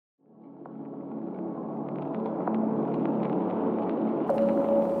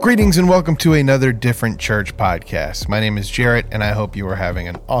Greetings and welcome to another Different Church podcast. My name is Jarrett, and I hope you are having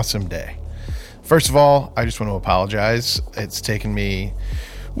an awesome day. First of all, I just want to apologize. It's taken me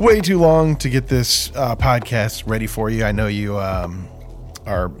way too long to get this podcast ready for you. I know you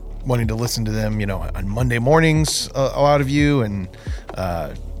are wanting to listen to them, on Monday mornings, a lot of you, and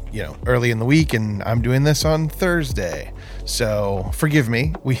early in the week, and I'm doing this on Thursday. So forgive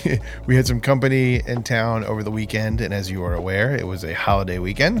me. We had some company in town over the weekend, and as you are aware, it was a holiday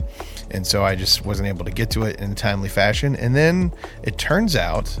weekend, and so I just wasn't able to get to it in a timely fashion. And then it turns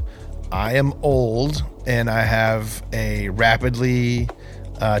out I am old, and I have a rapidly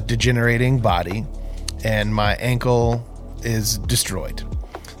degenerating body, and my ankle is destroyed.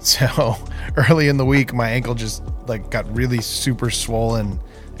 So early in the week, my ankle just got really super swollen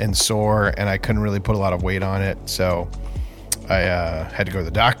and sore, and I couldn't really put a lot of weight on it. So I had to go to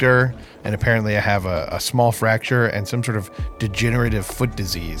the doctor, and apparently I have a small fracture and some sort of degenerative foot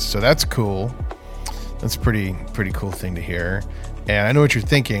disease. So that's cool. That's a pretty cool thing to hear. And I know what you're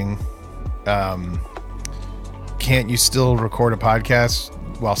thinking. Can't you still record a podcast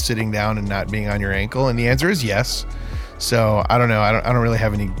while sitting down and not being on your ankle? And the answer is yes. So I don't know. I don't really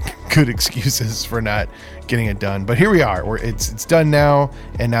have any good excuses for not getting it done. But here we are. It's done now,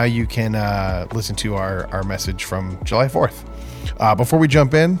 and now you can listen to our message from July 4th. Before we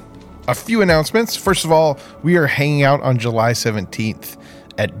jump in, a few announcements. First of all, we are hanging out on July 17th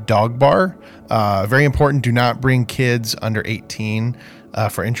at Dog Bar. Very important. Do not bring kids under 18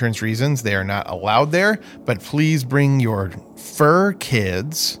 for insurance reasons. They are not allowed there. But please bring your fur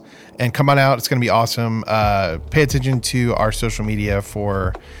kids and come on out. It's going to be awesome. Pay attention to our social media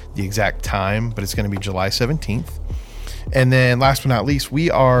for the exact time, but it's going to be July 17th. And then last but not least,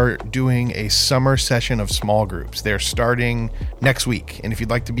 we are doing a summer session of small groups. They're starting next week. And if you'd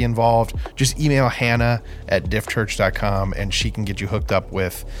like to be involved, just email Hannah at diffchurch.com, and she can get you hooked up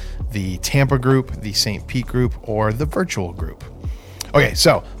with the Tampa group, the St. Pete group, or the virtual group. Okay,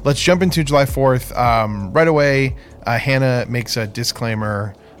 so let's jump into July 4th. Right away, Hannah makes a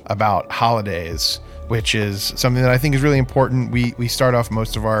disclaimer about holidays, which is something that I think is really important. We start off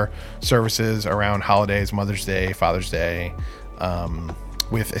most of our services around holidays, Mother's Day, Father's Day,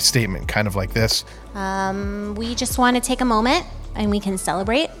 with a statement kind of like this. We just want to take a moment, and we can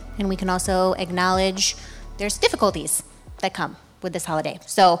celebrate, and we can also acknowledge there's difficulties that come with this holiday.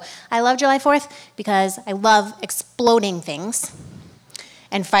 So I love July 4th because I love exploding things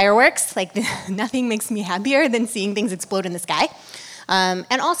and fireworks. Nothing makes me happier than seeing things explode in the sky.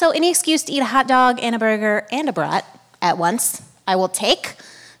 And also, any excuse to eat a hot dog and a burger and a brat at once, I will take.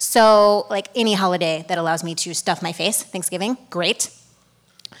 So, any holiday that allows me to stuff my face, Thanksgiving, great.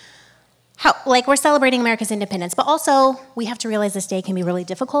 We're celebrating America's independence, but also we have to realize this day can be really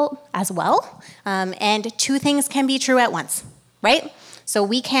difficult as well. And two things can be true at once, right? So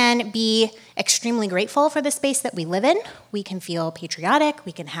we can be extremely grateful for the space that we live in. We can feel patriotic.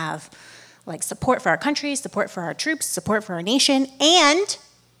 We can have support for our country, support for our troops, support for our nation, and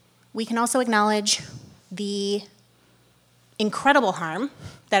we can also acknowledge the incredible harm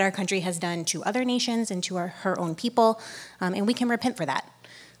that our country has done to other nations and to her own people, and we can repent for that.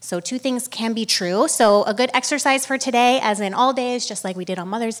 So two things can be true. So a good exercise for today, as in all days, just like we did on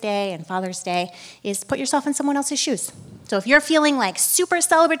Mother's Day and Father's Day, is put yourself in someone else's shoes. So if you're feeling super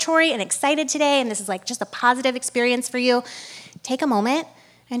celebratory and excited today, and this is just a positive experience for you, take a moment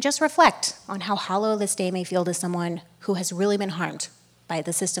and just reflect on how hollow this day may feel to someone who has really been harmed by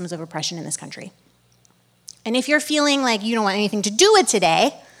the systems of oppression in this country. And if you're feeling like you don't want anything to do with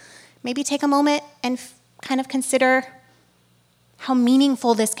today, maybe take a moment and kind of consider how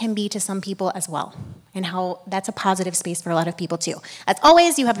meaningful this can be to some people as well, and how that's a positive space for a lot of people too. As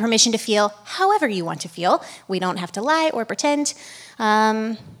always, you have permission to feel however you want to feel. We don't have to lie or pretend.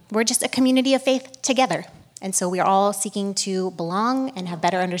 We're just a community of faith together. And so we are all seeking to belong and have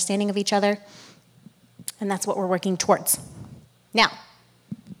better understanding of each other. And that's what we're working towards. Now,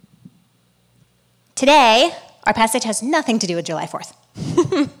 today, our passage has nothing to do with July 4th.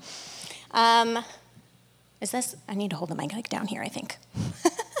 I need to hold the mic down here, I think.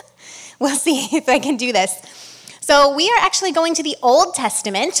 We'll see if I can do this. So we are actually going to the Old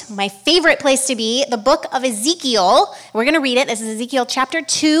Testament, my favorite place to be, the book of Ezekiel. We're going to read it. This is Ezekiel chapter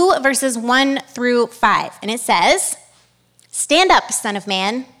 2, verses 1 through 5. And it says, "Stand up, son of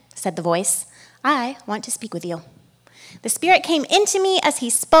man," said the voice. "I want to speak with you." The Spirit came into me as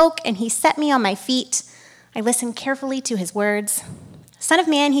he spoke, and he set me on my feet. I listened carefully to his words. "Son of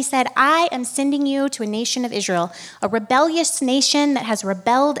man," he said, "I am sending you to a nation of Israel, a rebellious nation that has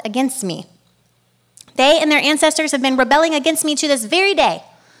rebelled against me. They and their ancestors have been rebelling against me to this very day."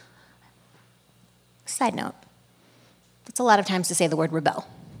 Side note, that's a lot of times to say the word rebel.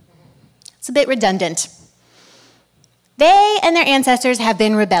 It's a bit redundant. They and their ancestors have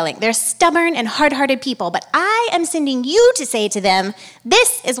been rebelling. They're stubborn and hard-hearted people, but I am sending you to say to them,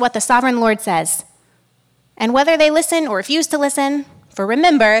 this is what the sovereign Lord says. And whether they listen or refuse to listen, for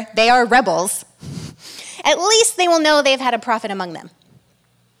remember, they are rebels, at least they will know they've had a prophet among them.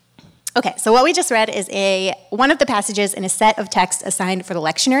 Okay, so what we just read is one of the passages in a set of texts assigned for the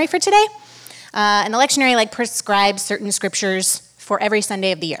lectionary for today. And the lectionary prescribes certain scriptures for every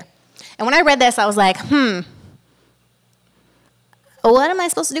Sunday of the year. And when I read this, I was like, what am I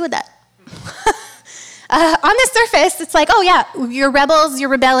supposed to do with that? On the surface, it's like, oh yeah, you're rebels, you're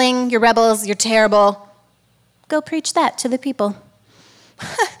rebelling, you're rebels, you're terrible. Go preach that to the people.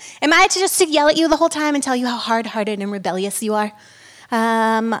 Am I to just yell at you the whole time and tell you how hard-hearted and rebellious you are?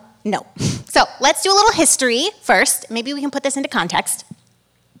 No. So let's do a little history first. Maybe we can put this into context.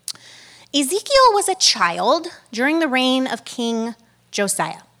 Ezekiel was a child during the reign of King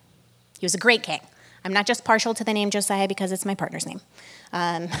Josiah. He was a great king. I'm not just partial to the name Josiah because it's my partner's name,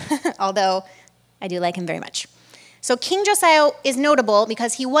 although I do like him very much. So King Josiah is notable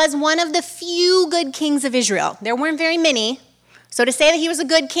because he was one of the few good kings of Israel. There weren't very many. So to say that he was a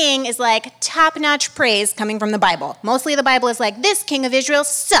good king is like top-notch praise coming from the Bible. Mostly the Bible is like, this king of Israel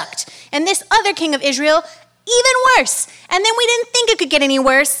sucked, and this other king of Israel, even worse. And then we didn't think it could get any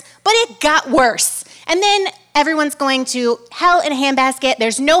worse, but it got worse. And then everyone's going to hell in a handbasket.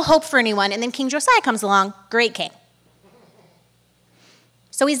 There's no hope for anyone. And then King Josiah comes along, great king.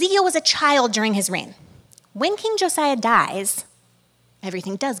 So Ezekiel was a child during his reign. When King Josiah dies,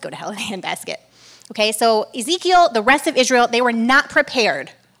 everything does go to hell in a handbasket. Okay, so Ezekiel, the rest of Israel, they were not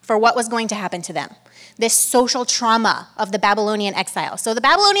prepared for what was going to happen to them. This social trauma of the Babylonian exile. So the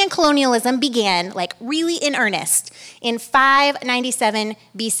Babylonian colonialism began really in earnest in 597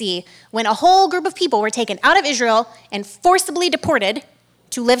 BC when a whole group of people were taken out of Israel and forcibly deported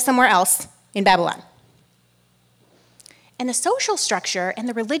to live somewhere else in Babylon. And the social structure and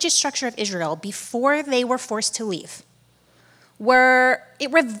the religious structure of Israel before they were forced to leave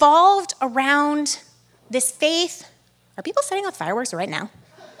it revolved around this faith. Are people setting off fireworks right now?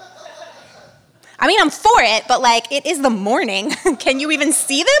 I mean, I'm for it, but it is the morning. Can you even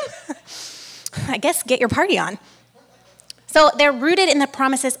see them? I guess get your party on. So they're rooted in the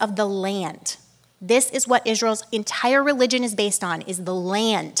promises of the land. This is what Israel's entire religion is based on, is the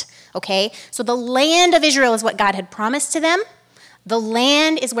land, okay? So the land of Israel is what God had promised to them. The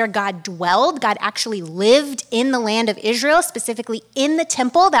land is where God dwelled. God actually lived in the land of Israel, specifically in the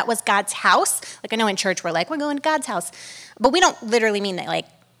temple. That was God's house. I know in church we're we're going to God's house. But we don't literally mean that,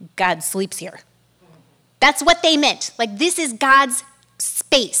 God sleeps here. That's what they meant. This is God's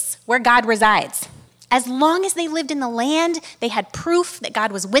space where God resides. As long as they lived in the land, they had proof that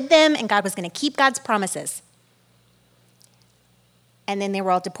God was with them and God was going to keep God's promises. And then they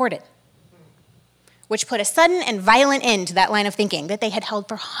were all deported, which put a sudden and violent end to that line of thinking that they had held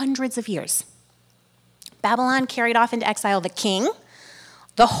for hundreds of years. Babylon carried off into exile the king,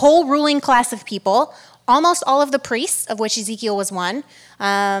 the whole ruling class of people, almost all of the priests, of which Ezekiel was one,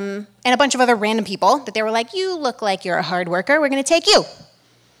 and a bunch of other random people that they were like, you look like you're a hard worker, we're going to take you.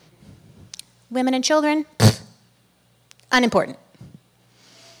 Women and children, unimportant.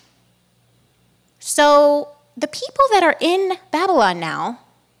 So the people that are in Babylon now,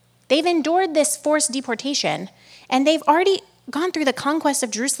 they've endured this forced deportation, and they've already gone through the conquest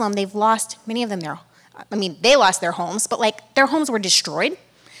of Jerusalem. They've lost, many of them, they lost their homes, but their homes were destroyed.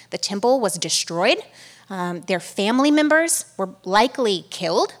 The temple was destroyed. Their family members were likely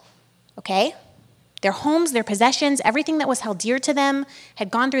killed, okay? Their homes, their possessions, everything that was held dear to them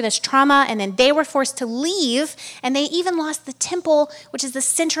had gone through this trauma, and then they were forced to leave, and they even lost the temple, which is the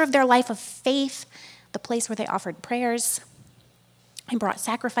center of their life of faith, the place where they offered prayers and brought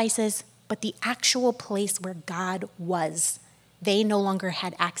sacrifices, but the actual place where God was, they no longer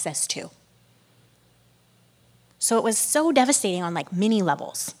had access to. So it was so devastating on many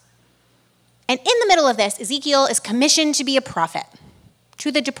levels. And in the middle of this, Ezekiel is commissioned to be a prophet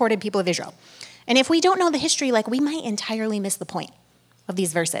to the deported people of Israel. And if we don't know the history, we might entirely miss the point of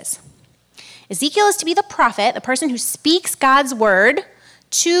these verses. Ezekiel is to be the prophet, the person who speaks God's word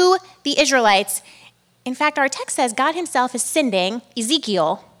to the Israelites. In fact, our text says God himself is sending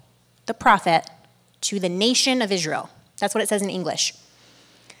Ezekiel, the prophet, to the nation of Israel. That's what it says in English.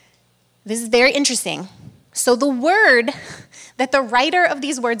 This is very interesting. So the word that the writer of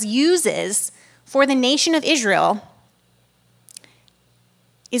these words uses for the nation of Israel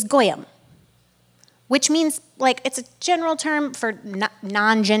is goyim, which means it's a general term for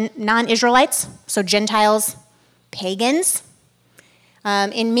non-Israelites, so Gentiles, pagans.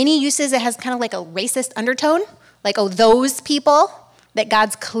 In many uses, it has kind of a racist undertone, those people, that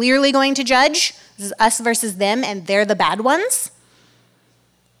God's clearly going to judge. This is us versus them, and they're the bad ones.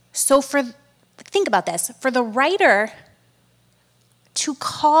 So think about this. For the writer to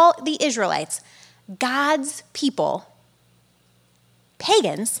call the Israelites God's people,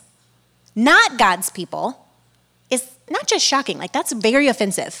 pagans, not God's people, is not just shocking. Like, that's very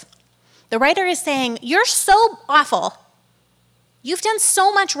offensive. The writer is saying, you're so awful. You've done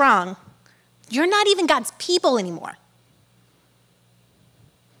so much wrong. You're not even God's people anymore.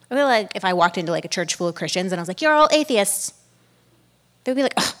 I feel like if I walked into like a church full of Christians and I was like, you're all atheists, they'd be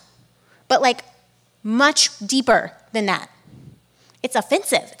like, ugh. But like much deeper than that. It's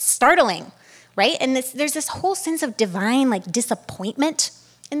offensive. It's startling, right? And there's this whole sense of divine like disappointment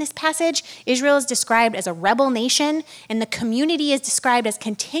in this passage. Israel is described as a rebel nation, and the community is described as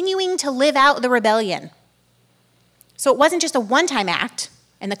continuing to live out the rebellion. So it wasn't just a one-time act,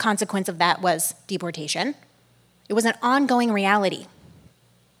 and the consequence of that was deportation. It was an ongoing reality.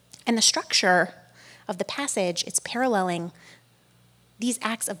 And the structure of the passage, it's paralleling these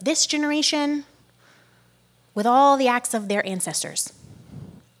acts of this generation with all the acts of their ancestors.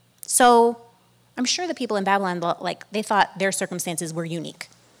 So I'm sure the people in Babylon, like, they thought their circumstances were unique.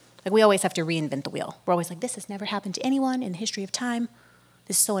 Like, we always have to reinvent the wheel. We're always like, this has never happened to anyone in the history of time.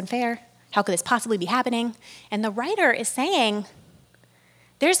 This is so unfair. How could this possibly be happening? And the writer is saying,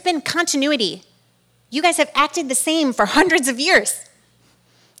 there's been continuity. You guys have acted the same for hundreds of years.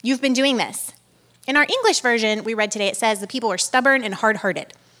 You've been doing this. In our English version we read today, it says the people were stubborn and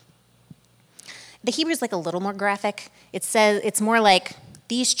hard-hearted. The Hebrew is like a little more graphic. It says it's more like,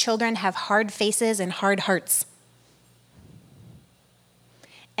 these children have hard faces and hard hearts.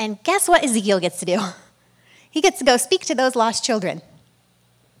 And guess what Ezekiel gets to do? He gets to go speak to those lost children.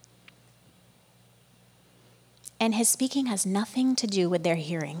 And his speaking has nothing to do with their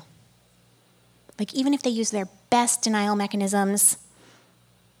hearing. Like, even if they use their best denial mechanisms,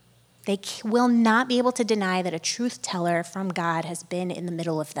 they will not be able to deny that a truth teller from God has been in the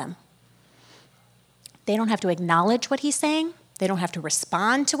middle of them. They don't have to acknowledge what he's saying. They don't have to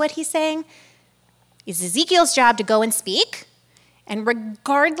respond to what he's saying. It's Ezekiel's job to go and speak, and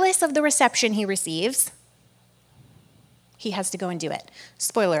regardless of the reception he receives, he has to go and do it.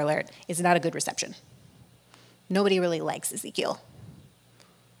 Spoiler alert, it's not a good reception. Nobody really likes Ezekiel.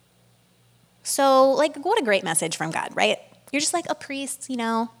 So, like, what a great message from God, right? You're just like a priest,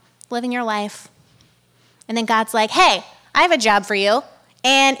 living your life. And then God's like, hey, I have a job for you,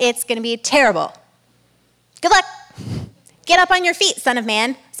 and it's going to be terrible. Good luck. Get up on your feet, son of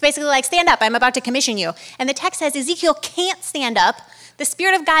man. It's basically like, stand up. I'm about to commission you. And the text says Ezekiel can't stand up. The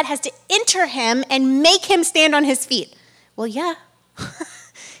Spirit of God has to enter him and make him stand on his feet. Well, yeah.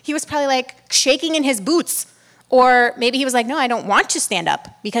 He was probably like shaking in his boots. Or maybe he was like, no, I don't want to stand up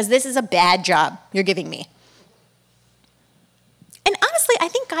because this is a bad job you're giving me. And honestly, I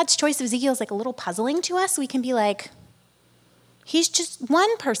think God's choice of Ezekiel is like a little puzzling to us. We can be like, he's just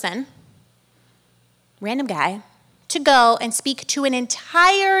one person, random guy, to go and speak to an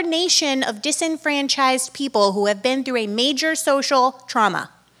entire nation of disenfranchised people who have been through a major social trauma.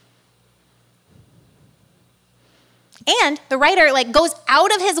 And the writer goes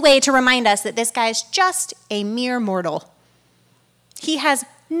out of his way to remind us that this guy is just a mere mortal. He has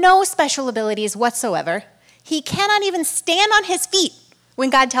no special abilities whatsoever. He cannot even stand on his feet when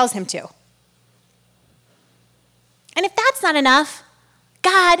God tells him to. And if that's not enough,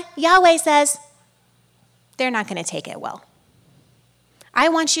 God, Yahweh says, they're not going to take it well. I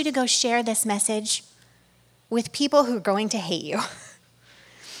want you to go share this message with people who are going to hate you.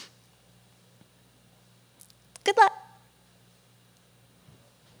 Good luck.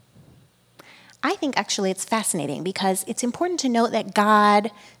 I think actually it's fascinating because it's important to note that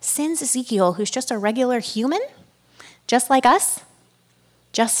God sends Ezekiel, who's just a regular human, just like us,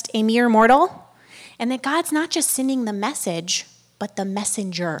 just a mere mortal, and that God's not just sending the message, but the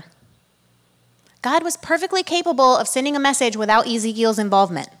messenger. God was perfectly capable of sending a message without Ezekiel's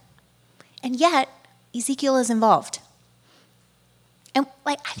involvement. And yet, Ezekiel is involved. And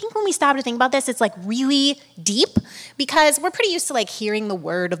I think when we stop to think about this, it's really deep because we're pretty used to hearing the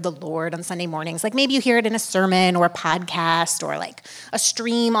word of the Lord on Sunday mornings. Maybe you hear it in a sermon or a podcast or a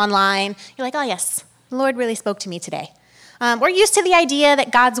stream online. You're like, oh yes, the Lord really spoke to me today. We're used to the idea that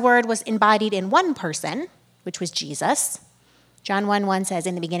God's word was embodied in one person, which was Jesus. John 1:1 says,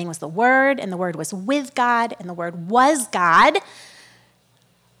 in the beginning was the Word, and the Word was with God, and the Word was God.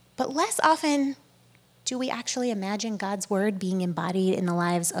 But less often do we actually imagine God's Word being embodied in the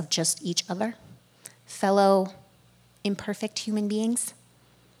lives of just each other, fellow imperfect human beings.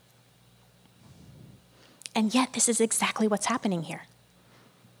 And yet this is exactly what's happening here.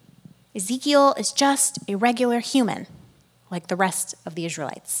 Ezekiel is just a regular human, like the rest of the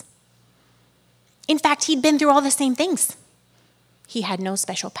Israelites. In fact, he'd been through all the same things. He had no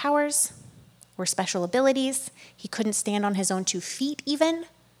special powers or special abilities. He couldn't stand on his own 2 feet even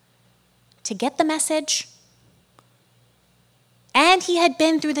to get the message. And he had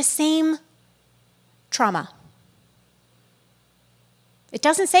been through the same trauma. It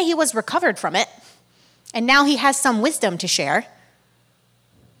doesn't say he was recovered from it, and now he has some wisdom to share.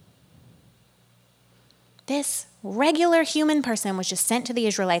 This regular human person was just sent to the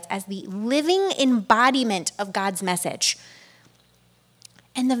Israelites as the living embodiment of God's message.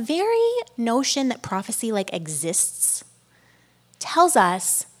 And the very notion that prophecy exists tells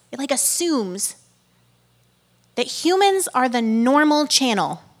us, it assumes that humans are the normal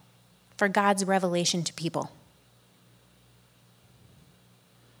channel for God's revelation to people.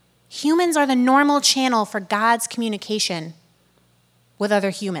 Humans are the normal channel for God's communication with other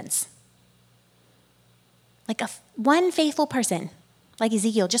humans. One faithful person, like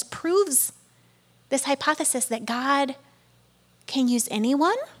Ezekiel, just proves this hypothesis that God can use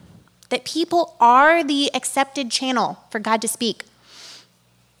anyone, that people are the accepted channel for God to speak.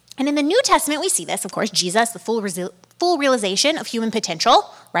 And in the New Testament, we see this, of course, Jesus, the full realization of human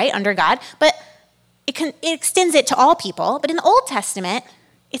potential, right, under God, but it extends it to all people. But in the Old Testament,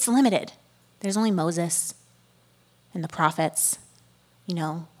 it's limited. There's only Moses and the prophets,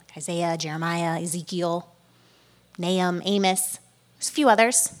 like Isaiah, Jeremiah, Ezekiel, Nahum, Amos. There's a few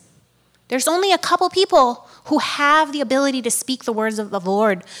others. There's only a couple people who have the ability to speak the words of the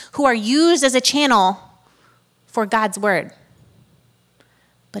Lord, who are used as a channel for God's word.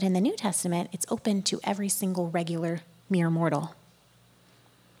 But in the New Testament, it's open to every single regular mere mortal.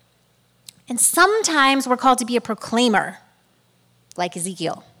 And sometimes we're called to be a proclaimer, like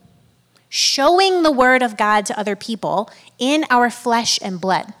Ezekiel, showing the word of God to other people in our flesh and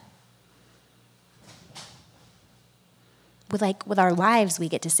blood. With our lives, we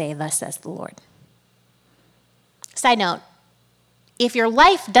get to say, "Thus says the Lord." Side note, if your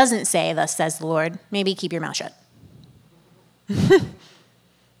life doesn't say, "Thus says the Lord," maybe keep your mouth shut.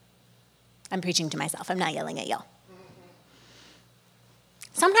 I'm preaching to myself. I'm not yelling at y'all.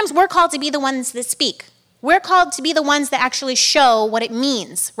 Sometimes we're called to be the ones that speak. We're called to be the ones that actually show what it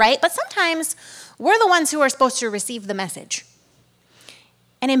means, right? But sometimes we're the ones who are supposed to receive the message.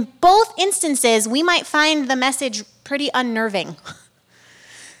 And in both instances, we might find the message pretty unnerving.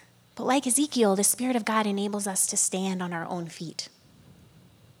 But like Ezekiel, the Spirit of God enables us to stand on our own feet.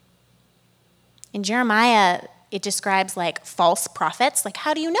 In Jeremiah, it describes false prophets.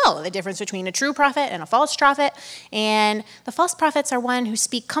 How do you know the difference between a true prophet and a false prophet? And the false prophets are one who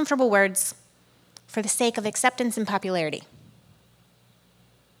speak comfortable words for the sake of acceptance and popularity.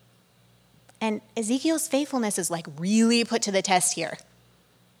 And Ezekiel's faithfulness is really put to the test here.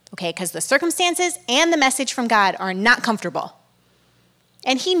 Okay, because the circumstances and the message from God are not comfortable.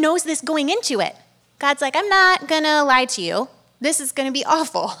 And he knows this going into it. God's I'm not going to lie to you. This is going to be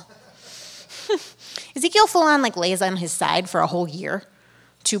awful. Ezekiel full on lays on his side for a whole year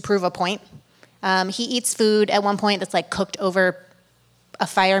to prove a point. He eats food at one point that's cooked over a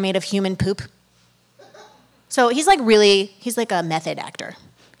fire made of human poop. So he's he's a method actor.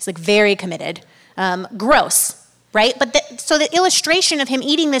 He's very committed. Gross. Right? But so the illustration of him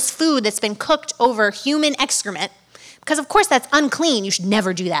eating this food that's been cooked over human excrement, because of course that's unclean, you should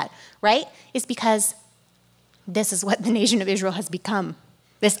never do that, right? Is because this is what the nation of Israel has become,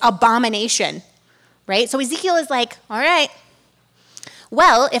 this abomination, right? So Ezekiel is all right,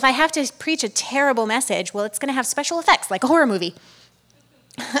 well, if I have to preach a terrible message, well, it's going to have special effects like a horror movie.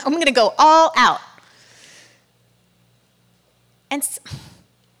 I'm going to go all out. And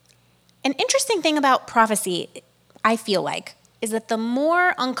an interesting thing about prophecy, I feel is that the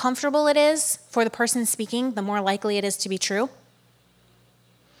more uncomfortable it is for the person speaking, the more likely it is to be true.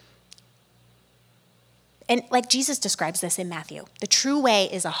 And Jesus describes this in Matthew, the true way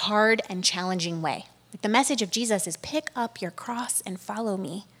is a hard and challenging way. The message of Jesus is pick up your cross and follow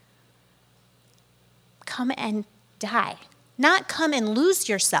me. Come and die. Not come and lose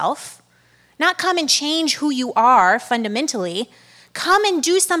yourself. Not come and change who you are fundamentally. Come and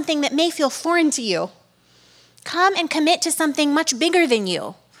do something that may feel foreign to you. Come and commit to something much bigger than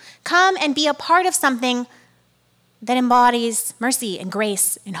you. Come and be a part of something that embodies mercy and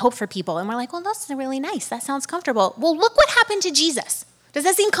grace and hope for people. And we're well, that's really nice. That sounds comfortable. Well, look what happened to Jesus. Does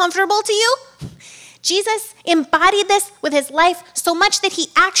that seem comfortable to you? Jesus embodied this with his life so much that he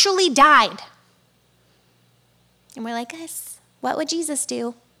actually died. And we're guys, what would Jesus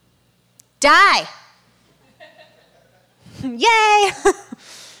do? Die. Yay.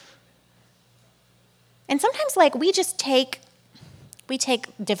 And sometimes we We take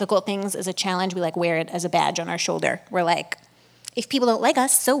difficult things as a challenge. We wear it as a badge on our shoulder. We're like, if people don't like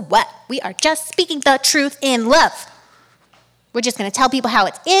us, so what? We are just speaking the truth in love. We're just going to tell people how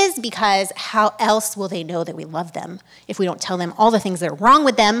it is, because how else will they know that we love them if we don't tell them all the things that are wrong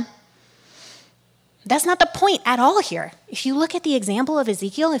with them? That's not the point at all here. If you look at the example of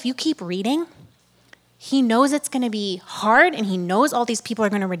Ezekiel, if you keep reading, he knows it's going to be hard, and he knows all these people are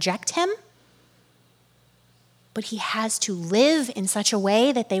going to reject him. But he has to live in such a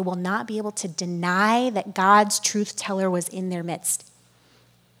way that they will not be able to deny that God's truth teller was in their midst.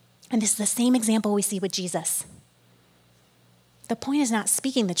 And this is the same example we see with Jesus. The point is not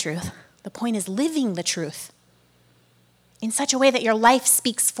speaking the truth. The point is living the truth in such a way that your life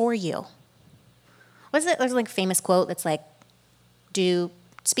speaks for you. What is it? There's a famous quote that's like, do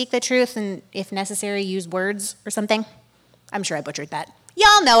speak the truth and if necessary, use words or something. I'm sure I butchered that.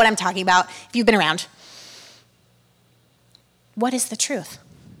 Y'all know what I'm talking about if you've been around. What is the truth?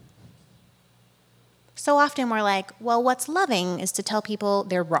 So often we're like, well, what's loving is to tell people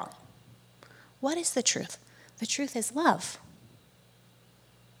they're wrong. What is the truth? The truth is love.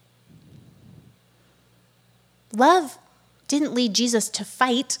 Love didn't lead Jesus to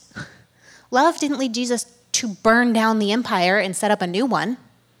fight. Love didn't lead Jesus to burn down the empire and set up a new one.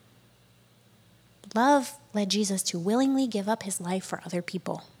 Love led Jesus to willingly give up his life for other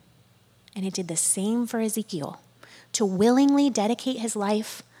people. And it did the same for Ezekiel, to willingly dedicate his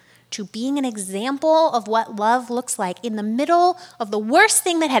life to being an example of what love looks like in the middle of the worst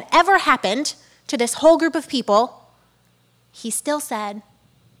thing that had ever happened to this whole group of people. He still said,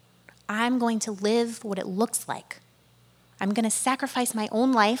 I'm going to live what it looks like. I'm going to sacrifice my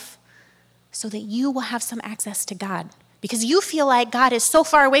own life so that you will have some access to God. Because you feel like God is so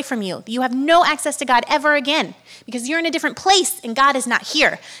far away from you. You have no access to God ever again. Because you're in a different place and God is not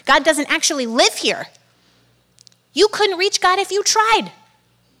here. God doesn't actually live here. You couldn't reach God if you tried.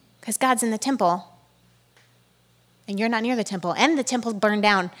 Because God's in the temple. And you're not near the temple. And the temple burned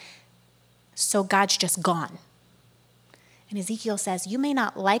down. So God's just gone. And Ezekiel says, you may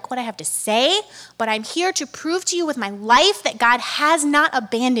not like what I have to say, but I'm here to prove to you with my life that God has not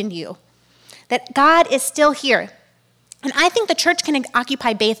abandoned you. That God is still here. And I think the church can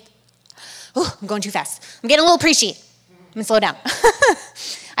occupy both. Oh, I'm going too fast. I'm getting a little preachy. I'm going to slow down.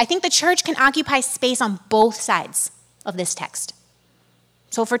 I think the church can occupy space on both sides of this text.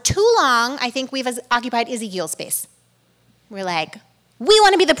 So for too long, I think we've occupied Ezekiel's space. We're like, we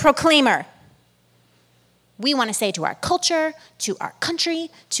want to be the proclaimer. We want to say to our culture, to our country,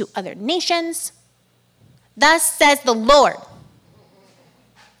 to other nations, thus says the Lord.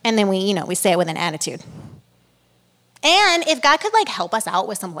 And then we say it with an attitude. And if God could help us out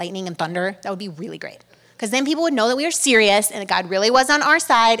with some lightning and thunder, that would be really great. Because then people would know that we are serious and that God really was on our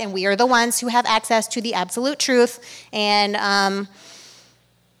side and we are the ones who have access to the absolute truth. And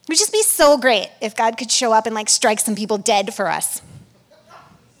it would just be so great if God could show up and strike some people dead for us.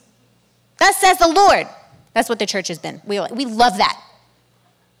 Thus says the Lord. That's what the church has been. We love that.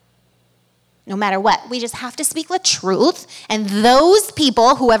 No matter what. We just have to speak the truth. And those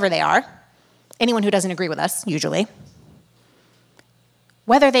people, whoever they are, anyone who doesn't agree with us, usually,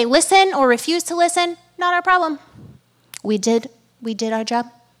 whether they listen or refuse to listen, not our problem. We did our job.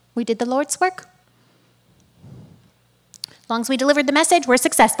 We did the Lord's work. As long as we delivered the message, we're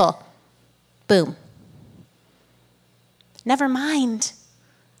successful. Boom. Never mind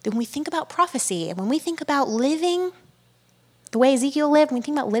that when we think about prophecy and when we think about living the way Ezekiel lived, when we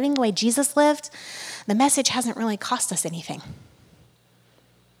think about living the way Jesus lived, the message hasn't really cost us anything.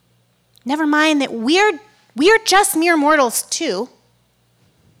 Never mind that we're just mere mortals too.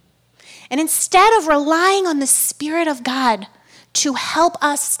 And instead of relying on the Spirit of God to help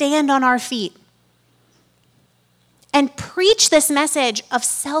us stand on our feet and preach this message of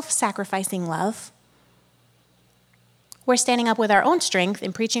self-sacrificing love, we're standing up with our own strength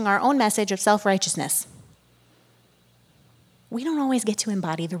and preaching our own message of self-righteousness. We don't always get to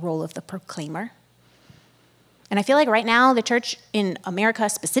embody the role of the proclaimer. And I feel like right now, the church in America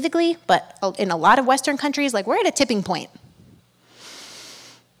specifically, but in a lot of Western countries, we're at a tipping point.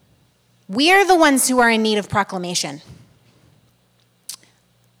 We're the ones who are in need of proclamation.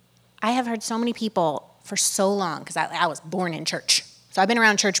 I have heard so many people for so long, because I was born in church. So I've been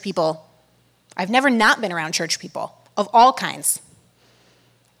around church people. I've never not been around church people of all kinds.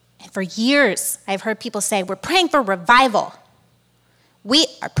 And for years, I've heard people say, we're praying for revival. We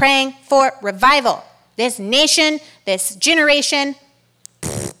are praying for revival. This nation, this generation,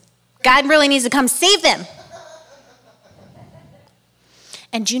 God really needs to come save them.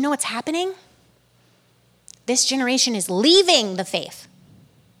 And do you know what's happening? This generation is leaving the faith.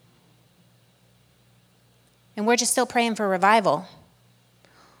 And we're just still praying for revival.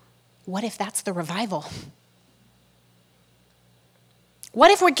 what if that's the revival? What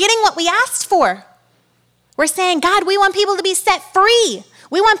if we're getting what we asked for? We're saying, God, we want people to be set free.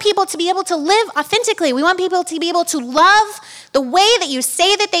 We want people to be able to live authentically. We want people to be able to love the way that you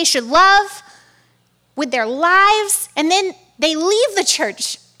say that they should love with their lives, and then they leave the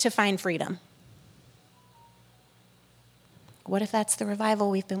church to find freedom. What if that's the revival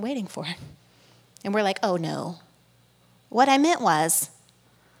we've been waiting for? And we're like, oh no. What I meant was,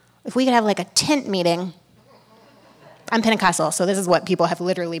 if we could have like a tent meeting. I'm Pentecostal, so this is what people have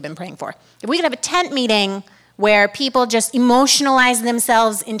literally been praying for. If we could have a tent meeting where people just emotionalize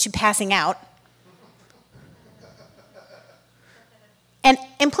themselves into passing out. And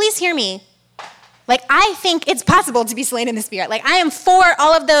please hear me. Like, I think it's possible to be slain in the Spirit. Like, I am for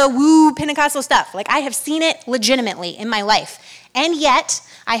all of the woo Pentecostal stuff. Like, I have seen it legitimately in my life. And yet,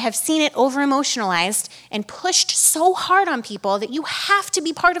 I have seen it over-emotionalized and pushed so hard on people that you have to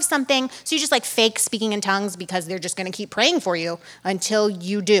be part of something. So you just like fake speaking in tongues because they're just going to keep praying for you until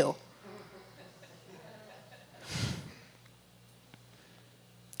you do.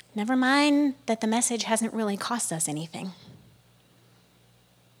 Never mind that the message hasn't really cost us anything.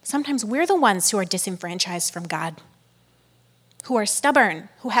 Sometimes we're the ones who are disenfranchised from God, who are stubborn,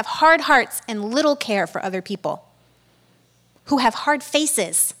 who have hard hearts and little care for other people, who have hard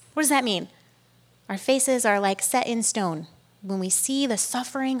faces. What does that mean? Our faces are like set in stone when we see the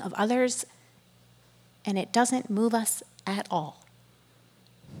suffering of others and it doesn't move us at all.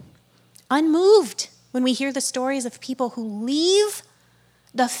 Unmoved when we hear the stories of people who leave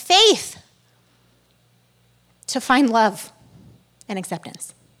the faith to find love and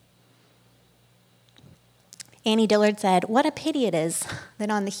acceptance. Annie Dillard said, what a pity it is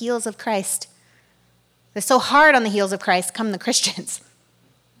that on the heels of Christ, that so hard on the heels of Christ come the Christians.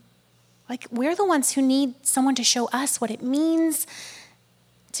 Like, we're the ones who need someone to show us what it means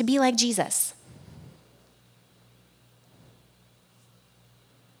to be like Jesus.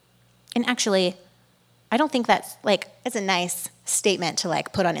 And actually, I don't think that's like, it's a nice statement to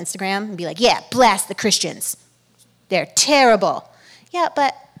like put on Instagram and be like, yeah, blast the Christians. They're terrible. Yeah,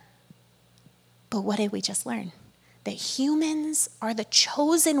 but what did we just learn? That humans are the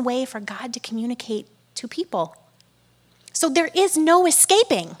chosen way for God to communicate to people. So there is no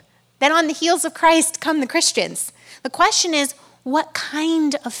escaping that on the heels of Christ come the Christians. The question is, what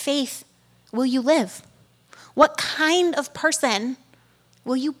kind of faith will you live? What kind of person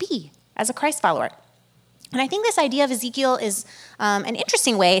will you be as a Christ follower? And I think this idea of Ezekiel is an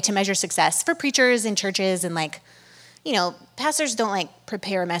interesting way to measure success for preachers in churches. And like, you know, pastors don't like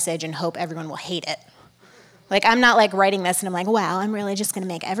prepare a message and hope everyone will hate it. Like, I'm not like writing this and I'm like, wow, I'm really just going to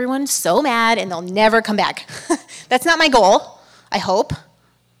make everyone so mad and they'll never come back. That's not my goal, I hope.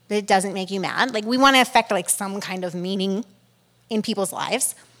 That it doesn't make you mad. Like, we want to affect like some kind of meaning in people's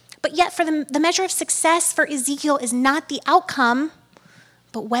lives. But yet for the measure of success for Ezekiel is not the outcome,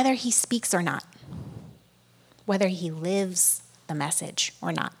 but whether he speaks or not. Whether he lives the message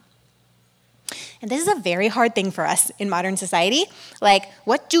or not. And this is a very hard thing for us in modern society. Like,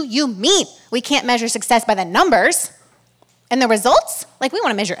 what do you mean we can't measure success by the numbers? And the results? Like, we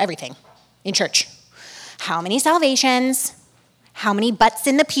want to measure everything in church. How many salvations? How many butts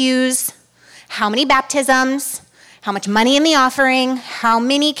in the pews? How many baptisms? How much money in the offering? How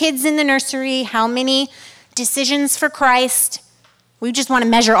many kids in the nursery? How many decisions for Christ? We just want to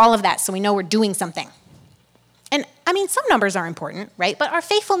measure all of that so we know we're doing something. And I mean, some numbers are important, right? But our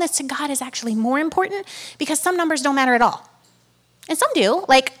faithfulness to God is actually more important because some numbers don't matter at all. And some do.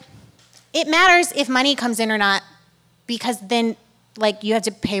 Like, it matters if money comes in or not because then, like, you have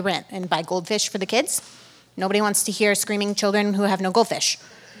to pay rent and buy goldfish for the kids. Nobody wants to hear screaming children who have no goldfish.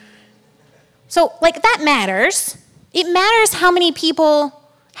 So, like, that matters. It matters how many people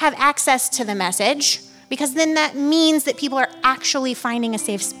have access to the message because then that means that people are actually finding a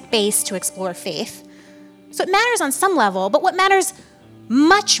safe space to explore faith. So it matters on some level, but what matters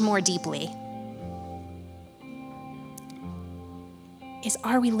much more deeply is,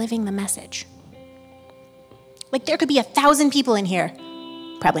 are we living the message? Like, there could be 1,000 people in here.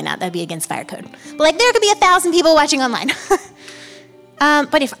 Probably not, that'd be against fire code. But like, there could be 1,000 people watching online.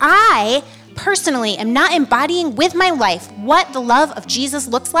 But if I personally am not embodying with my life what the love of Jesus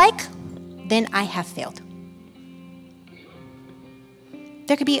looks like, then I have failed.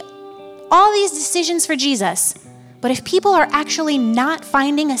 There could be all these decisions for Jesus, but if people are actually not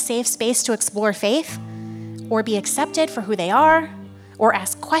finding a safe space to explore faith or be accepted for who they are, or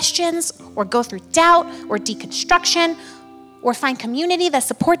ask questions, or go through doubt or deconstruction, or find community that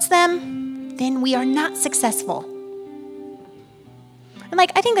supports them, then we are not successful. And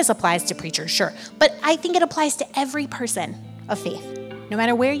like, I think this applies to preachers, sure, but I think it applies to every person of faith. no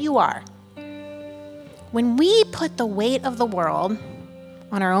matter where you are, when we put the weight of the world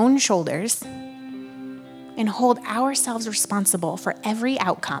on our own shoulders and hold ourselves responsible for every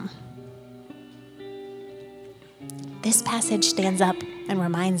outcome, this passage stands up and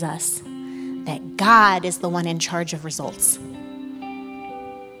reminds us that God is the one in charge of results.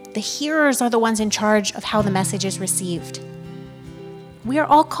 The hearers are the ones in charge of how the message is received. We are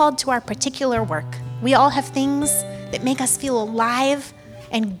all called to our particular work. We all have things that make us feel alive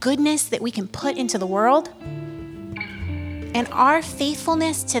and goodness that we can put into the world. And our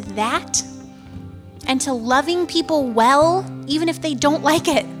faithfulness to that and to loving people well, even if they don't like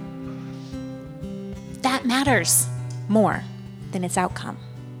it, that matters more than its outcome.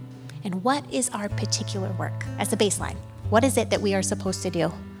 And what is our particular work as a baseline? What is it that we are supposed to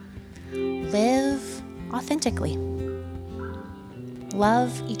do? Live authentically.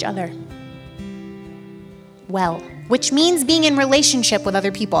 Love each other well, which means being in relationship with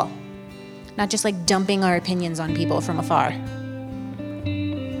other people, not just like dumping our opinions on people from afar.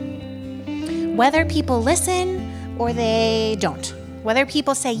 Whether people listen or they don't, whether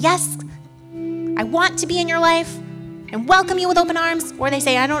people say, yes, I want to be in your life and welcome you with open arms, or they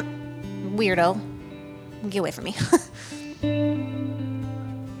say, I don't, weirdo, get away from me.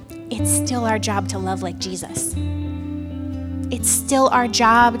 It's still our job to love like Jesus. It's still our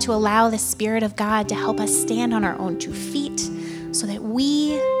job to allow the Spirit of God to help us stand on our own 2 feet so that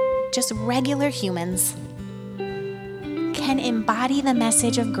we, just regular humans, can embody the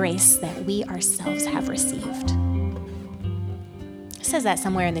message of grace that we ourselves have received. It says that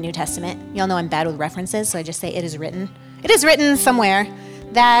somewhere in the New Testament. Y'all know I'm bad with references, so I just say it is written. It is written somewhere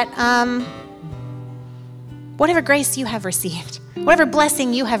that whatever grace you have received, whatever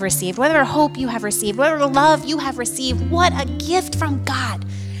blessing you have received, whatever hope you have received, whatever love you have received, what a gift from God.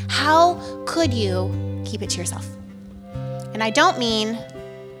 How could you keep it to yourself? And I don't mean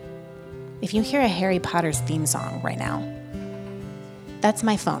if you hear a Harry Potter's theme song right now, that's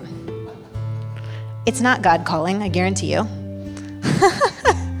my phone. It's not God calling, I guarantee you.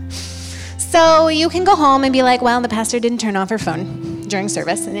 So you can go home and be like, well, the pastor didn't turn off her phone during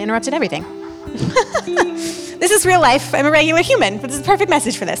service and interrupted everything. This is real life. I'm a regular human, but this is a perfect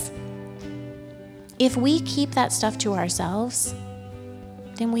message for this. If we keep that stuff to ourselves,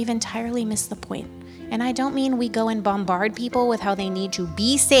 then we've entirely missed the point. And I don't mean we go and bombard people with how they need to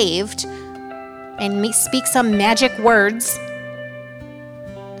be saved and speak some magic words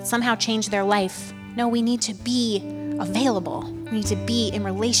that somehow change their life. No, we need to be available. We need to be in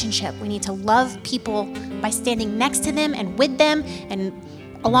relationship. We need to love people by standing next to them and with them and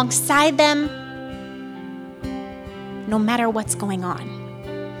alongside them, no matter what's going on.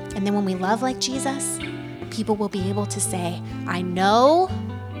 And then when we love like Jesus, people will be able to say, I know,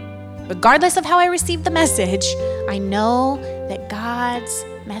 regardless of how I received the message, I know that God's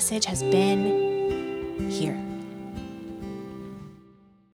message has been here.